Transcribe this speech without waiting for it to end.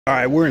All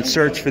right, we're in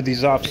search for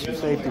these officer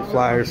safety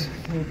flyers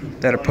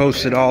that are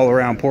posted all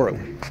around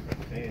Portland.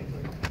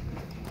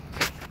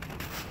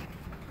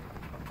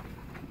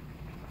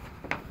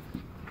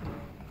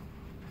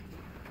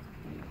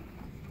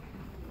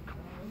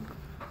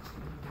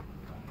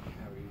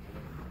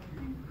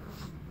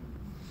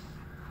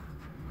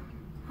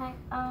 Hi,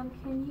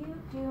 can you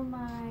do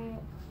my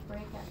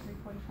break at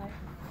 3:45?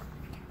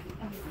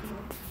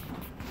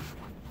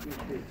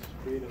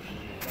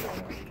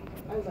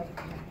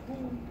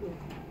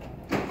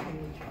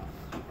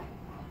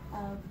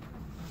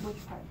 Which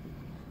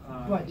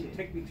part? Budget.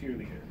 Take me to your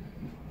leader.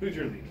 Who's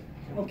your leader?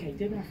 Okay,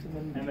 then I said,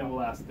 And then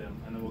we'll ask them,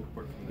 and then we'll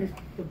work from there.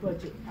 it's the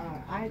budget.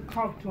 I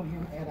talked to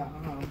him at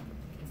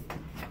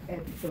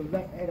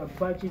a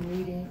budget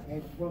meeting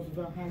at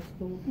Roosevelt High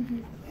School,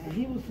 and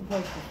he was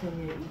supposed to send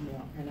me an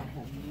email, and I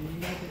have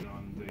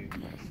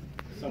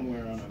never.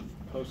 Somewhere on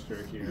a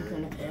poster here. He's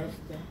gonna ask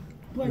that.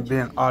 It'll be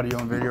an audio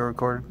and video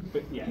recording.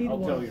 But yeah, I'll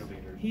tell your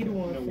leader. He the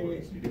one No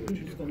worries, you do said what he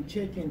you was do. gonna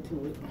check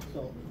into it,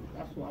 so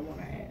that's what I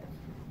wanna ask.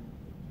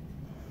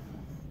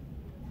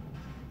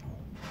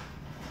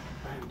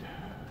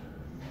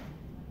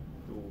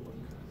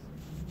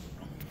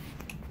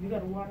 You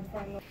got a water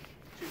fountain?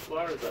 2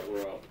 flyers that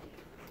were up.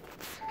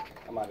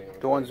 I'm out of here.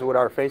 The ones with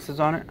our faces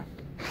on it?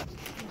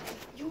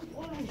 Do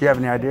you have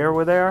any idea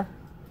where they are?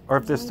 Or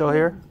if they're still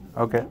here?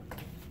 Okay.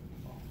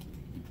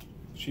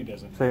 She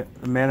doesn't. So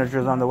the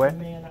manager's on the way?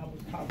 Man, I was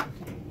talking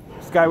to.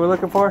 This guy we're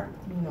looking for?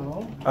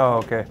 No. Oh,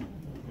 okay.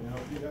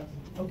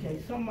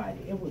 Okay, somebody,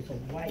 it was a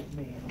white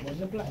man, it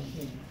wasn't a black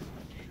man.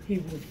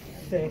 He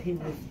said he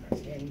was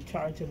in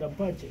charge of the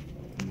budget.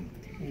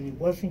 And it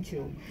wasn't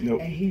you.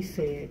 Nope. And he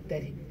said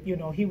that,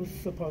 he was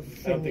supposed to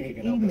I don't send me think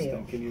you an can help us email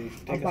then. Can you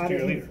take us about to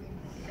your it. leader?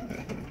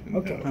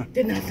 Okay,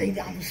 didn't I say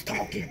that I was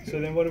talking? So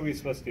then what are we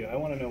supposed to do? I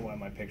want to know why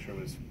my picture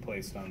was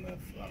placed on the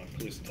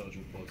police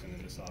intelligence bulletin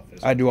in this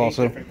office. I do 8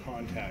 also. different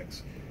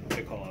contacts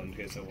to call out in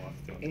case I walk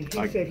through. And he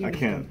I said he was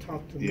can't. gonna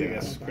talk to me Yeah.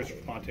 Yes, about Chris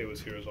it. Ponte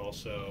was here as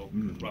also,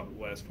 Robert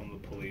West from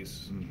the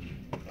police.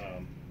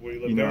 We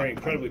live You know, very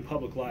incredibly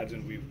public lives,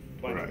 and we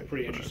find it Right,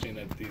 pretty right. interesting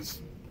that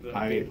these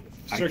I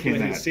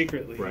circulated cannot,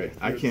 secretly. right.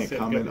 I through the can't city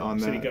comment on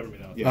city that.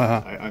 government out there.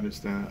 Yeah, I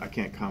understand. I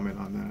can't comment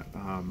on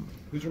that.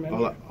 Who's your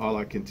manager? All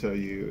I can tell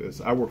you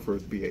is I work for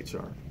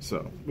BHR.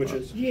 So Which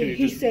is Yeah, can you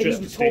he just- said just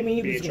he to told me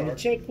state he was gonna BHR?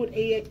 check with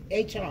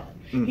HR.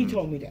 He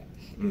told me that.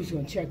 He was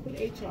gonna check with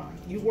HR.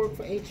 You work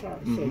for HR,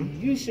 so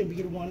you should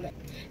be the one that,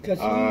 cause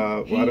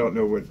well, I don't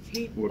know what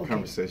okay.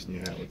 conversation you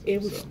had with him.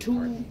 It was so.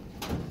 two,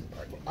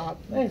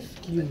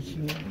 excuse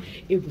me,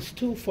 it was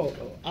 2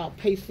 photos,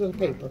 pasted on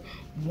paper.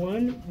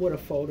 One with a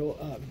photo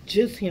of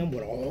just him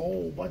with a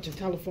whole bunch of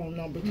telephone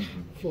numbers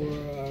for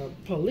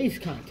police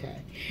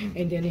contact.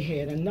 And then he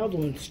had another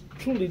one,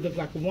 truly looked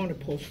like a wanted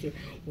poster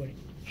with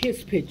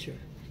his picture.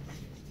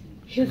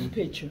 His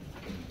picture.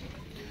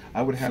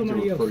 I would have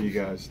somebody to refer else's. you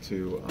guys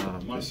to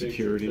the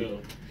security.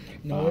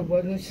 No, it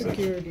wasn't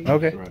security.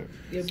 Okay. Right.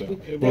 It So, was-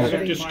 Well, it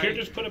was-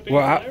 just put up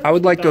Well, I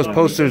would like those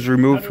posters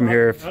removed from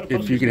here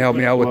if you can help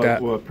me out with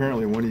that. well,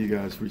 apparently one of you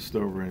guys reached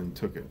over and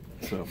took it.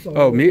 So so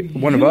Oh, me?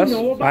 One of you us?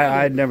 know about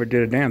I it. never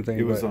did a damn thing.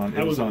 it was but- on.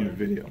 I It was wasn't on the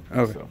here. video.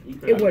 Okay.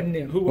 So. It wasn't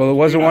him. Well, it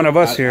wasn't one of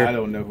us here. I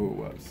don't know who it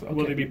was. So.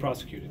 Will they be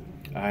prosecuted?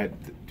 I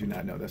do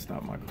not know. That's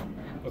not my call.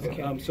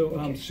 Okay.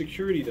 Okay.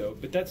 Security though,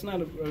 but that's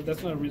not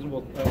a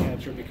reasonable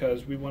answer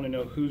because we want to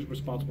know who's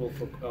responsible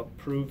for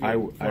approving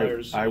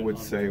flyers. I would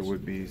on say this.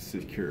 would be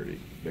security.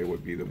 They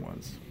would be the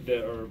ones.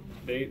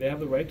 They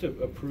have the right to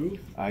approve.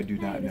 I do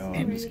not know.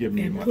 I'm just giving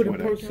you and what put a I.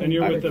 person- And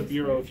you're I- with the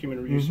Bureau of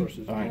Human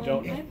Resources. All right. You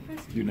don't know.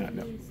 Do not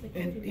know.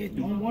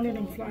 And on one of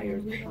them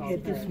flyers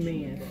had this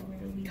man's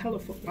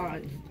telephone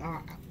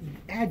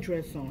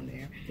address on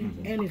there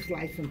and his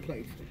license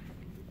plate.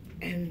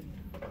 And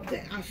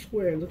I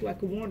swear it looked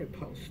like a wanted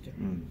poster.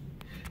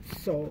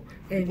 So,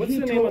 and What's he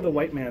the name told, of the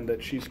white man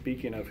that she's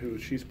speaking of, who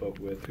she spoke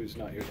with, who's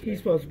not here today? he's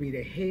supposed to be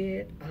the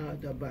head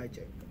of the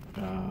budget.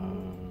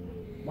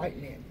 White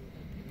man.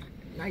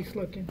 Nice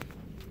looking.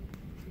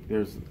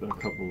 There's a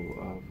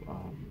couple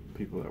of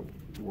people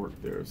that work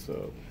there.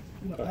 So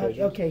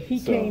Okay, he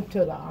So- came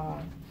to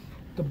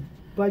the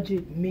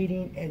budget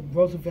meeting at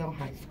Roosevelt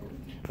High School.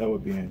 that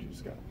would be Andrew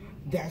Scott.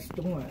 That's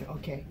the one.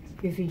 Okay,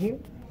 is he here?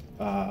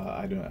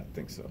 I do not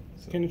think so.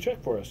 Can you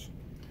check for us?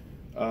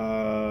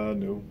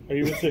 No. Are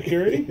you with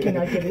security? Can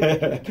I get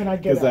it? Can I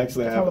get Because a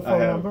actually, telephone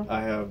number? I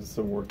have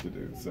some work to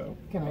do. So.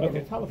 Can I get Okay,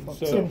 a telephone?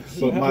 so-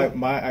 So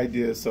my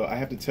idea. So I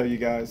have to tell you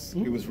guys,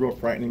 it was real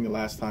frightening the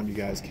last time you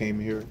guys came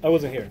here. I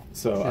wasn't here.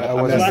 So I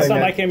I'm wasn't- not Last saying time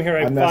that- I came here,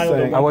 I I'm not filed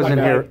a saying- I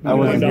wasn't here. I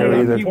wasn't here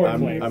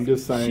either. I'm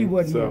just saying. She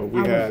wasn't so here. we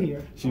I was had.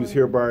 here. She was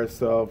here by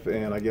herself,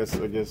 and I guess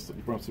a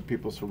bunch of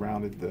people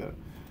surrounded the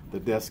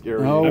desk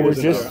area. No, I we're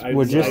wasn't just there.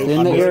 we're just I-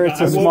 in the I- area. It's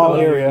I a was- small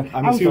area.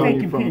 I'm I was just telling you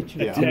taking from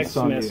pictures. yeah, I'm Text just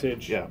telling you-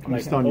 message, Yeah, I'm like,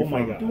 just telling you oh my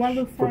from. God. Do I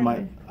look From my,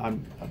 friendly?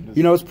 I'm just,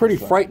 You know, it's pretty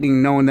sorry.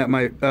 frightening knowing that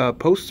my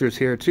poster's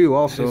here too.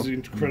 Also, This is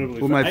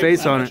incredibly with my fun.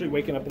 face I'm on it. actually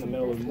waking up in the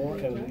middle of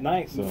the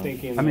night and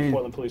thinking I mean, the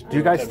Portland Police. do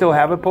you guys still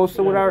have a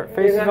poster with our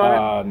faces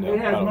on it? No,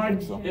 I don't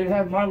think so. It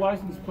has my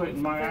license plate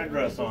and my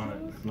address on it.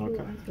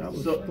 Okay. That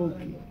was So-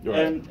 spooky.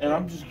 And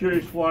I'm just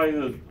curious why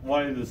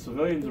the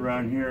civilians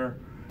around here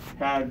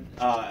had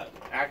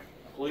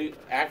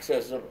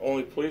access that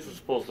only police are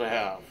supposed to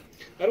have.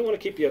 I don't want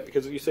to keep you up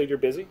because you said you're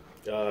busy.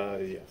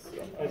 Yes.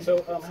 And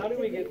so, how do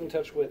we get in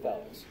touch with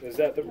Alex? Is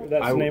that that's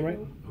the name, right?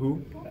 Who?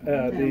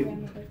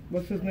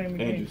 What's his name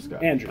again? Andrew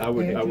Scott. Andrew. I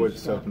would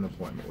set up an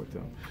appointment with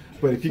him.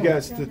 But if you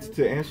guys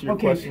to answer your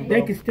Okay, question, they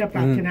though, can step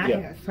out. Can I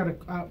Yeah. set an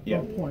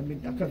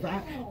appointment? Because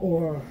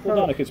Well,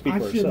 Donna could speak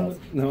for herself.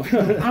 No.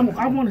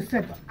 I want to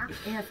set. I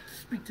asked to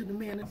speak to the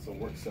man. it's a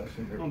work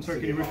session. I'm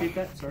sorry. Can you repeat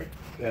that? Sorry.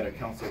 They had a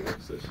council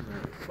work session.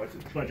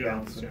 Budget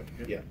analysis,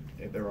 Yeah,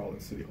 and they're all in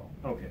City Hall.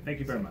 Okay. Thank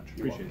you very much.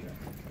 Appreciate that.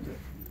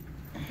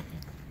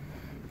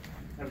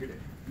 Have a good day.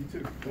 You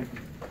too. Thank you.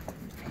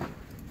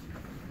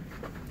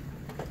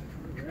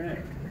 All right.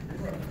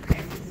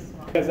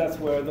 Because that's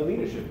where the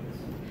leadership is.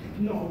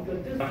 No,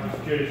 but this. I'm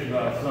just curious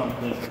about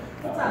something. Do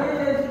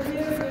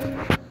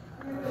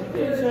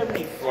you guys have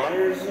any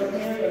flyers up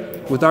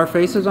here? With our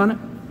faces on it?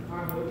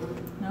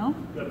 No?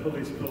 The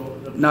police bill.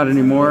 Not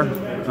anymore.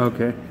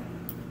 Okay.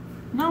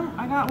 No,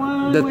 I got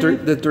one.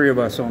 The three of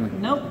us only.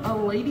 Nope, a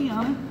lady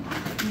on it.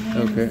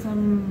 And Okay.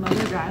 some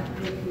other guy.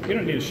 You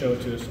don't need to show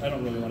it to us. I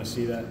don't really want to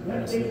see that,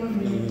 honestly. I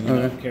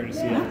don't care to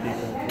see other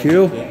people.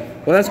 Cool.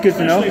 Well, that's good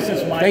to know. Especially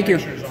since my Thank you.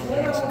 picture's on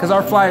there. Because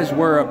our flyers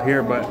were up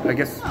here, but I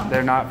guess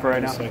they're not for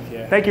right now. like,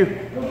 yeah. Thank you.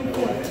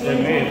 They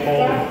may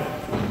hold.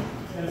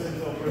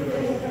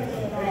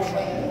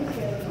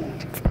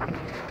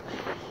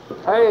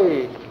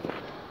 Hey.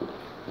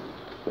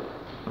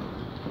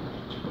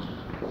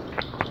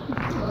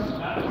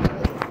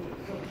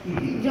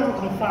 Y'all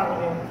can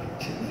follow him.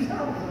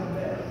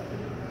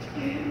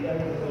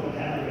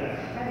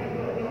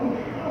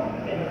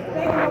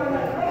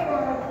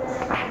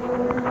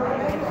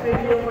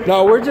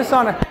 No, we're just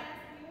on a.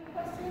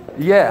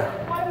 Yeah.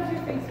 Why would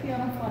your face be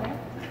on a flyer?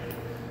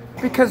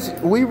 Because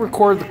we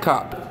record the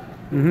cop.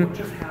 Mm-hmm.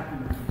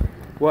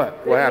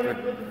 What? What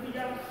happened?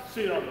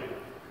 See you on.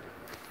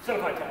 Set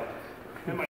up my tower.